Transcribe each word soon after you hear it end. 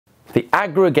The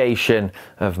aggregation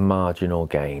of marginal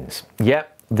gains.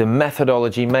 Yep, the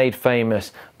methodology made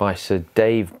famous by Sir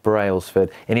Dave Brailsford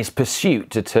in his pursuit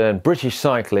to turn British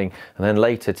cycling and then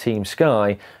later Team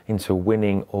Sky into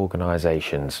winning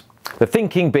organisations. The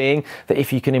thinking being that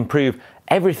if you can improve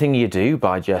everything you do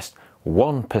by just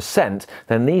 1%,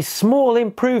 then these small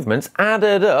improvements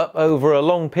added up over a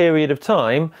long period of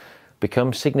time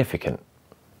become significant.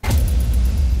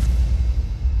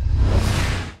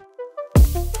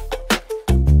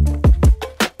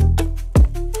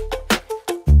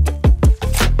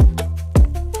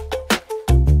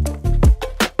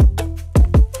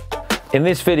 In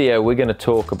this video, we're going to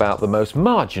talk about the most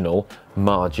marginal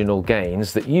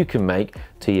gains that you can make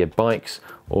to your bikes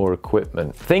or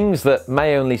equipment. Things that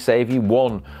may only save you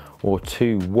 1 or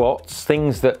 2 watts,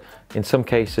 things that in some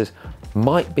cases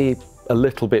might be a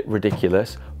little bit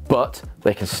ridiculous, but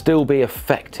they can still be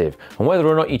effective. And whether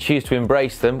or not you choose to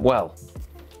embrace them, well,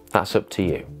 that's up to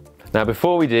you. Now,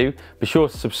 before we do, be sure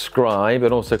to subscribe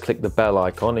and also click the bell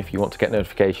icon if you want to get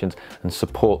notifications and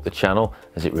support the channel,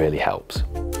 as it really helps.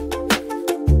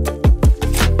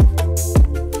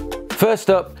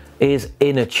 First up is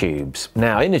inner tubes.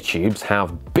 Now, inner tubes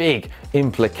have big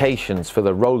implications for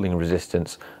the rolling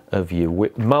resistance of your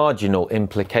marginal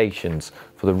implications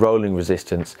for the rolling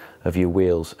resistance of your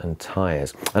wheels and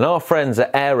tyres. And our friends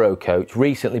at Aerocoach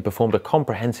recently performed a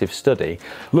comprehensive study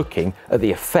looking at the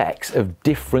effects of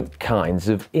different kinds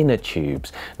of inner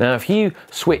tubes. Now, if you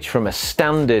switch from a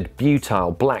standard butyl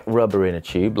black rubber inner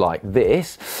tube like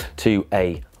this to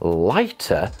a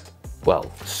lighter,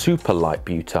 well, super light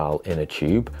butyl inner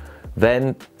tube,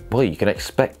 then, well, you can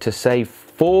expect to save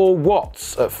 4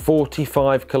 watts at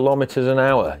 45 kilometers an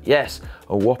hour. Yes,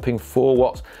 a whopping 4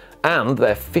 watts. And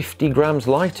they're 50 grams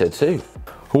lighter too.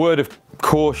 A word of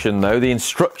caution though, the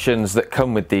instructions that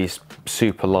come with these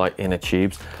super light inner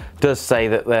tubes does say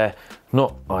that they're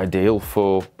not ideal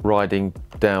for riding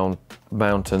down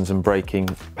mountains and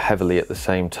braking heavily at the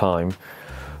same time.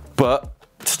 But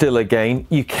still, again,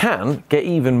 you can get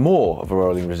even more of a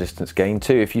rolling resistance gain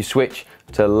too if you switch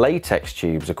to latex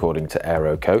tubes, according to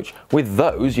Aerocoach. With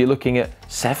those, you're looking at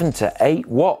 7 to 8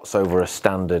 watts over a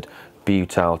standard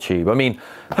butyl tube. I mean,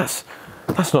 that's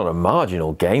not a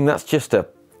marginal gain, that's just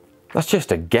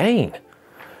a gain.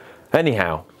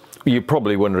 Anyhow, you're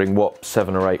probably wondering what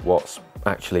 7 or 8 watts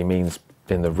actually means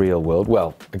in the real world.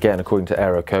 Well, again, according to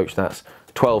Aerocoach, that's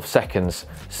 12 seconds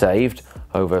saved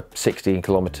over 16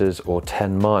 kilometers or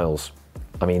 10 miles.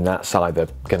 I mean, that's either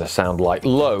going to sound like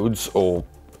loads or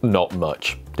not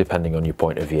much, depending on your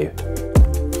point of view.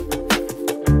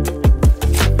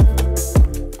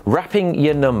 Wrapping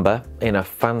your number in a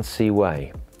fancy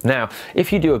way. Now,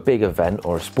 if you do a big event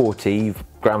or a sportive,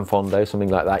 Gran Fondo, something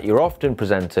like that, you're often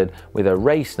presented with a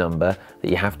race number that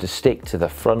you have to stick to the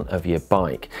front of your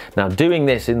bike. Now, doing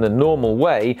this in the normal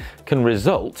way can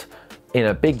result in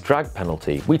a big drag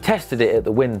penalty. We tested it at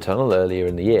the wind tunnel earlier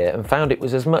in the year and found it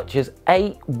was as much as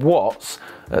 8 watts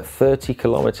at 30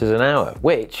 kilometers an hour,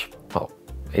 which, well,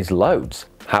 is loads.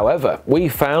 However, we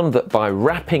found that by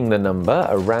wrapping the number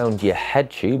around your head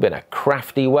tube in a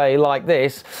crafty way like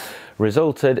this,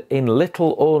 resulted in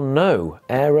little or no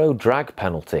aero drag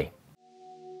penalty.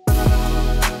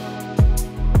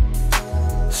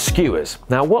 Skewers.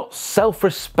 Now, what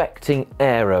self-respecting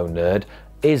aero nerd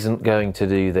isn't going to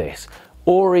do this?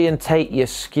 Orientate your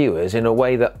skewers in a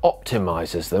way that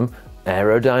optimizes them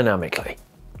aerodynamically.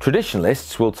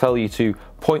 Traditionalists will tell you to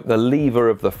point the lever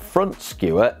of the front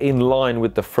skewer in line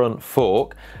with the front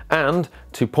fork and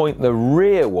to point the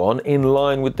rear one in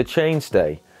line with the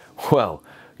chainstay. Well,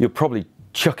 you're probably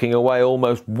chucking away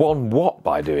almost 1 watt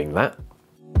by doing that.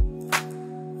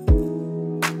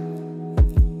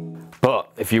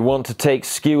 But if you want to take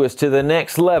skewers to the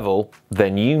next level,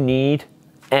 then you need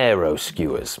aero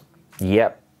skewers.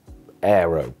 Yep,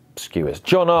 aero skewers.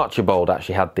 John Archibald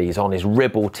actually had these on his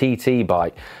Ribble TT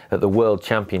bike at the World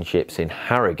Championships in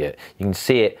Harrogate. You can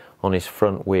see it on his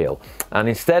front wheel. And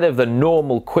instead of the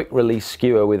normal quick release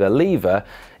skewer with a lever,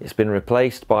 it's been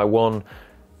replaced by one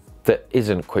that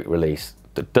isn't quick release,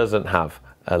 that doesn't have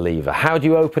a lever. How do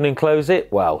you open and close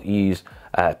it? Well, you use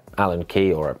an Allen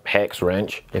key or a hex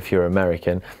wrench if you're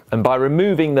American. And by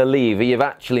removing the lever, you've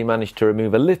actually managed to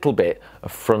remove a little bit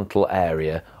of frontal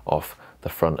area off the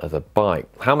front of the bike.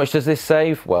 How much does this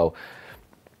save? Well,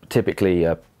 typically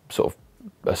sort of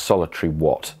a solitary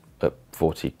watt at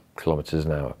 40 kilometers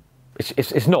an hour.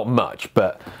 It's not much,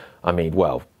 but I mean,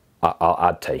 well,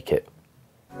 I'd take it.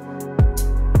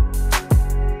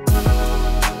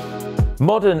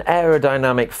 Modern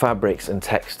aerodynamic fabrics and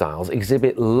textiles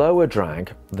exhibit lower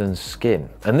drag than skin,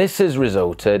 and this has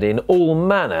resulted in all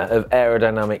manner of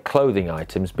aerodynamic clothing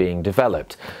items being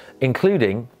developed,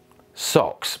 including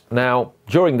socks. Now,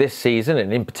 during this season,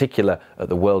 and in particular at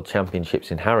the World Championships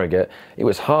in Harrogate, it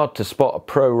was hard to spot a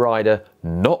pro rider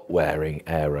not wearing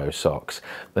aero socks,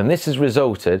 and this has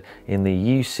resulted in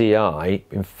the UCI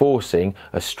enforcing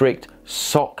a strict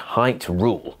sock height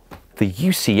rule. The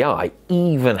UCI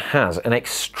even has an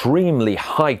extremely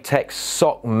high-tech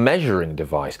sock measuring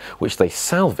device, which they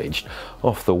salvaged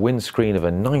off the windscreen of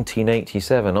a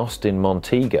 1987 Austin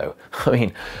Montego. I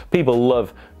mean, people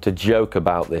love to joke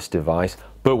about this device,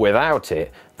 but without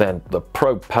it, then the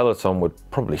pro peloton would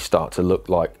probably start to look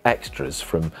like extras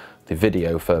from the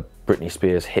video for Britney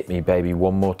Spears' Hit Me Baby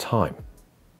One More Time.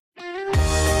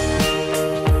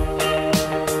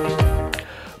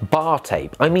 Bar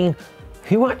tape. I mean,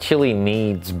 who actually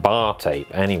needs bar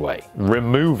tape anyway?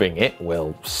 Removing it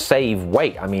will save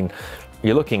weight. I mean,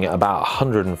 you're looking at about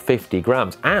 150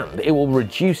 grams, and it will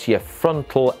reduce your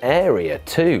frontal area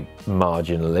too,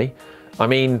 marginally. I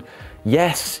mean,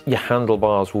 yes, your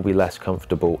handlebars will be less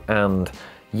comfortable, and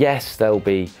yes, they'll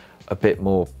be a bit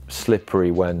more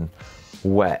slippery when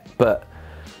wet, but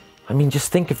I mean,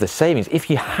 just think of the savings. If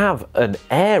you have an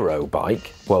aero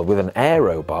bike, well, with an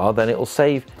aero bar, then it'll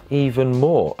save even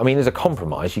more. I mean, as a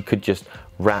compromise, you could just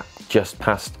wrap just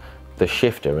past the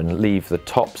shifter and leave the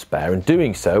top spare, and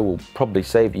doing so will probably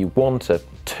save you 1 to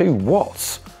 2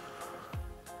 watts.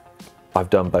 I've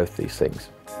done both these things.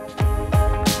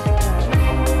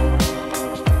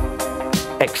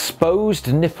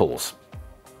 Exposed nipples.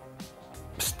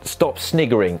 Stop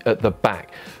sniggering at the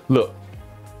back. Look,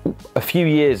 a few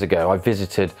years ago I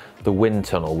visited the wind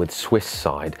tunnel with Swiss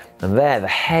Side, and there the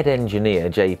head engineer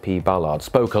JP Ballard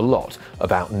spoke a lot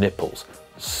about nipples,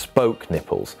 spoke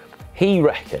nipples. He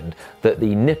reckoned that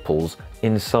the nipples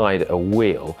inside a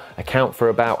wheel account for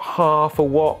about half a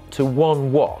watt to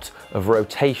 1 watt of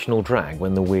rotational drag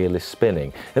when the wheel is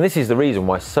spinning. And this is the reason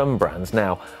why some brands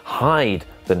now hide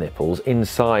the nipples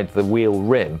inside the wheel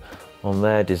rim on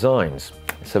their designs.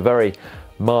 It's a very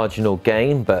marginal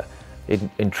gain, but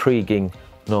intriguing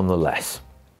nonetheless.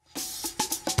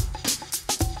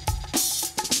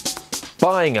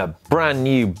 Buying a brand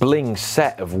new bling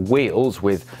set of wheels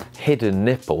with hidden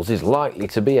nipples is likely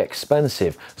to be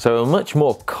expensive, so a much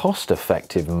more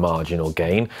cost-effective marginal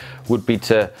gain would be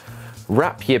to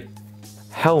wrap your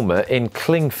helmet in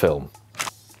cling film.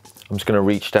 I'm just going to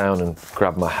reach down and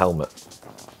grab my helmet.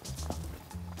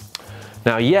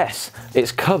 Now yes,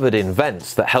 it's covered in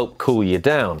vents that help cool you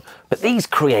down, but these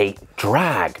create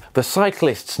drag, the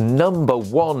cyclist's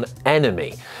 #1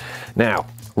 enemy. Now,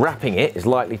 wrapping it is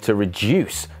likely to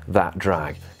reduce that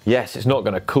drag. Yes, it's not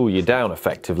going to cool you down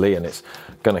effectively, and it's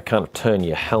going to kind of turn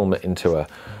your helmet into a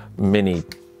mini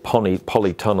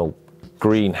polytunnel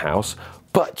greenhouse,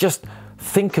 but just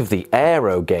think of the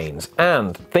aero gains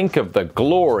and think of the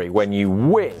glory when you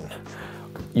win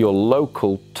your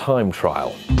local time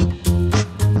trial.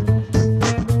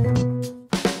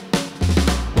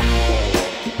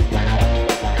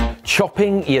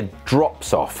 Chopping your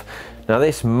drops off. Now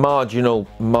this marginal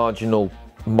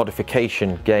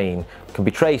modification gain can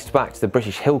be traced back to the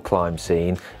British hill climb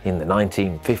scene in the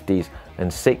 1950s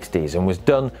and 60s, and was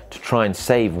done to try and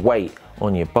save weight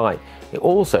on your bike. It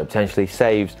also potentially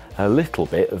saves a little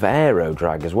bit of aero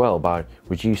drag as well by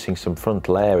reducing some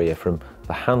frontal area from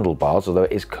the handlebars, although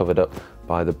it is covered up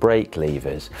by the brake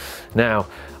levers. Now,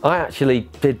 I actually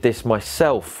did this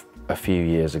myself a few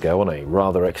years ago on a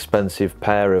rather expensive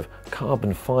pair of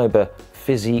carbon fibre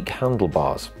physique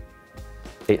handlebars.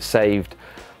 It saved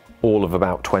all of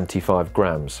about 25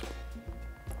 grams.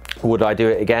 Would I do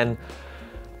it again?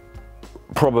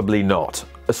 Probably not,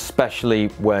 especially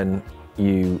when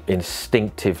you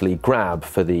instinctively grab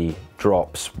for the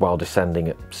drops while descending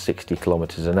at 60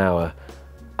 kilometers an hour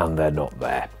and they're not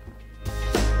there.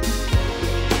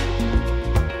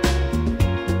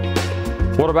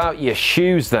 What about your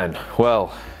shoes then?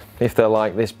 Well, if they're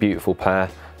like this beautiful pair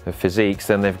of physiques,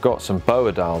 then they've got some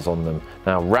boa dials on them.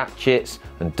 Now, ratchets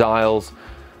and dials,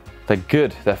 they're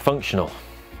good, they're functional,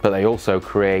 but they also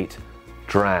create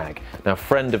drag. Now,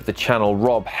 friend of the channel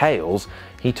Rob Hales,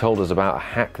 he told us about a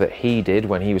hack that he did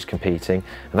when he was competing,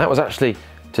 and that was actually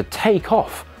to take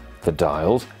off the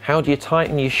dials. How do you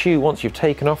tighten your shoe once you've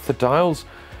taken off the dials?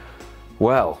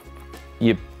 Well,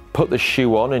 you put the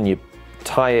shoe on and you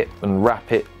tie it and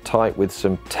wrap it tight with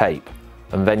some tape,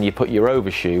 and then you put your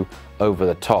overshoe over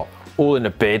the top, all in a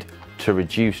bid to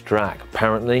reduce drag.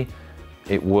 Apparently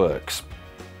it works.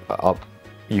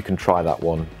 You can try that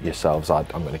one yourselves. I'm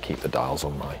going to keep the dials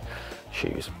on my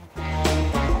shoes.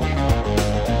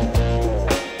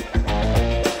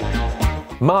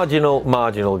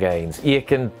 Marginal gains. You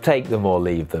can take them or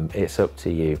leave them, it's up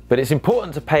to you. But it's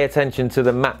important to pay attention to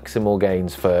the maximal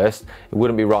gains first. It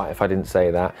wouldn't be right if I didn't say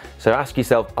that. So ask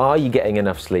yourself, are you getting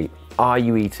enough sleep? Are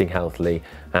you eating healthily?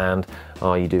 And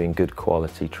are you doing good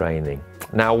quality training?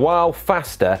 Now, while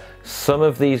faster, some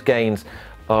of these gains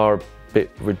are a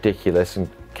bit ridiculous and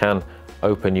can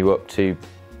open you up to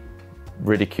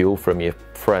ridicule from your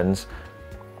friends.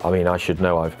 I mean, I should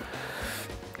know, I've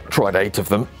tried 8 of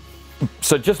them.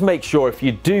 So just make sure if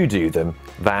you do them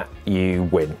that you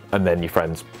win, and then your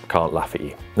friends can't laugh at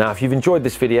you. Now, if you've enjoyed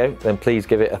this video, then please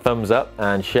give it a thumbs up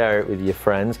and share it with your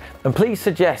friends. And please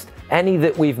suggest any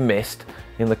that we've missed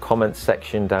in the comments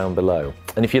section down below.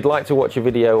 And if you'd like to watch a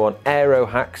video on aero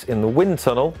hacks in the wind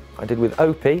tunnel I did with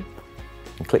Alpe,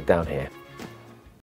 click down here.